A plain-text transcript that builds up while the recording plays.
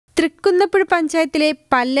തൃക്കുന്നപ്പുഴ പഞ്ചായത്തിലെ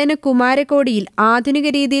പല്ലന കുമാരകോടിയിൽ ആധുനിക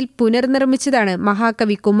രീതിയിൽ പുനർനിർമ്മിച്ചതാണ്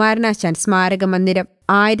മഹാകവി കുമാരനാശാൻ സ്മാരക മന്ദിരം.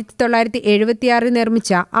 1976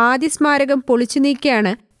 നിർമ്മിച്ച ആദ്യ സ്മാരകം പൊളിച്ചു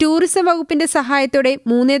നീക്കിയാണ് ടൂറിസം വകുപ്പിന്റെ സഹായത്തോടെ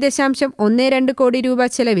 3.12 കോടി രൂപ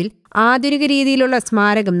ചെലവിൽ ആധുനിക രീതിയിലുള്ള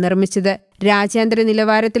സ്മാരകം നിർമ്മിച്ചത്. രാജ്യാന്തര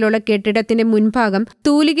നിലവാരത്തിലുള്ള കെട്ടിടത്തിന്റെ മുൻഭാഗം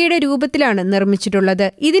തൂലികയുടെ രൂപത്തിലാണ്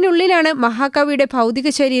നിർമ്മിച്ചിട്ടുള്ളത്. ഇതിനുള്ളിലാണ് മഹാകവിയുടെ ഭൗതിക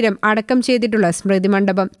ശരീരം അടക്കം ചെയ്തിട്ടുള്ള സ്മൃതി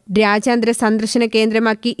മണ്ഡപം. രാജ്യാന്തര സന്ദർശന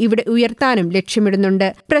കേന്ദ്രമാക്കി ഇവിടെ ഉയർത്താനും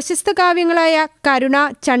ലക്ഷ്യമിടുന്നുണ്ട്. പ്രശസ്ത കാവ്യങ്ങളായ കരുണ,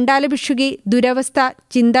 ചണ്ഡാലഭിക്ഷുകി, ദുരവസ്ഥ,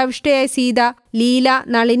 ചിന്താവിഷ്ടയായ സീത, ലീല,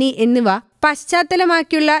 നളിനി എന്നിവ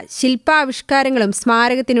പശ്ചാത്തലമാക്കിയുള്ള ശില്പാവിഷ്കാരങ്ങളും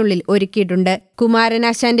സ്മാരകത്തിനുള്ളിൽ ഒരുക്കിയിട്ടുണ്ട്.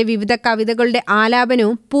 കുമാരനാശാന്റെ വിവിധ കവിതകളുടെ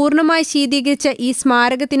ആലാപനവും പൂർണ്ണമായി ശീതീകരിച്ച ഈ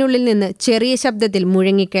സ്മാരകത്തിനുള്ളിൽ നിന്ന് ചെറിയ ശബ്ദത്തിൽ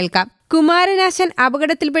മുഴങ്ങിക്കേൾക്കാം. കുമാരനാശാൻ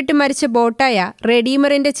അപകടത്തിൽപ്പെട്ട് മരിച്ച ബോട്ടായ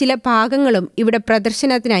റെഡീമറിന്റെ ചില ഭാഗങ്ങളും ഇവിടെ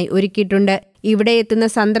പ്രദർശനത്തിനായി ഒരുക്കിയിട്ടുണ്ട്. ഇവിടെ എത്തുന്ന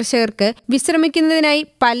സന്ദർശകർക്ക് വിശ്രമിക്കുന്നതിനായി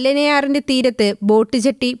പല്ലനയാറിന്റെ തീരത്ത് ബോട്ട്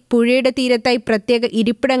ജെട്ടി, പുഴയുടെ തീരത്തായി പ്രത്യേക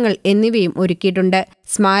ഇരിപ്പിടങ്ങൾ എന്നിവയും ഒരുക്കിയിട്ടുണ്ട്.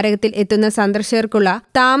 സ്മാരകത്തിൽ എത്തുന്ന സന്ദർശകർക്കുള്ള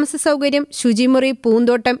താമസ സൗകര്യം, ശുചിമുറി,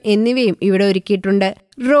 പൂന്തോട്ടം എന്നിവയും ഇവിടെ ഒരുക്കിയിട്ടുണ്ട്.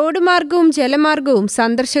 റോഡ് മാർഗവും ജലമാർഗവും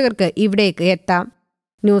സന്ദർശകർക്ക് ഇവിടേക്ക് എത്താം.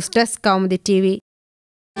 News desk Kaumudi TV.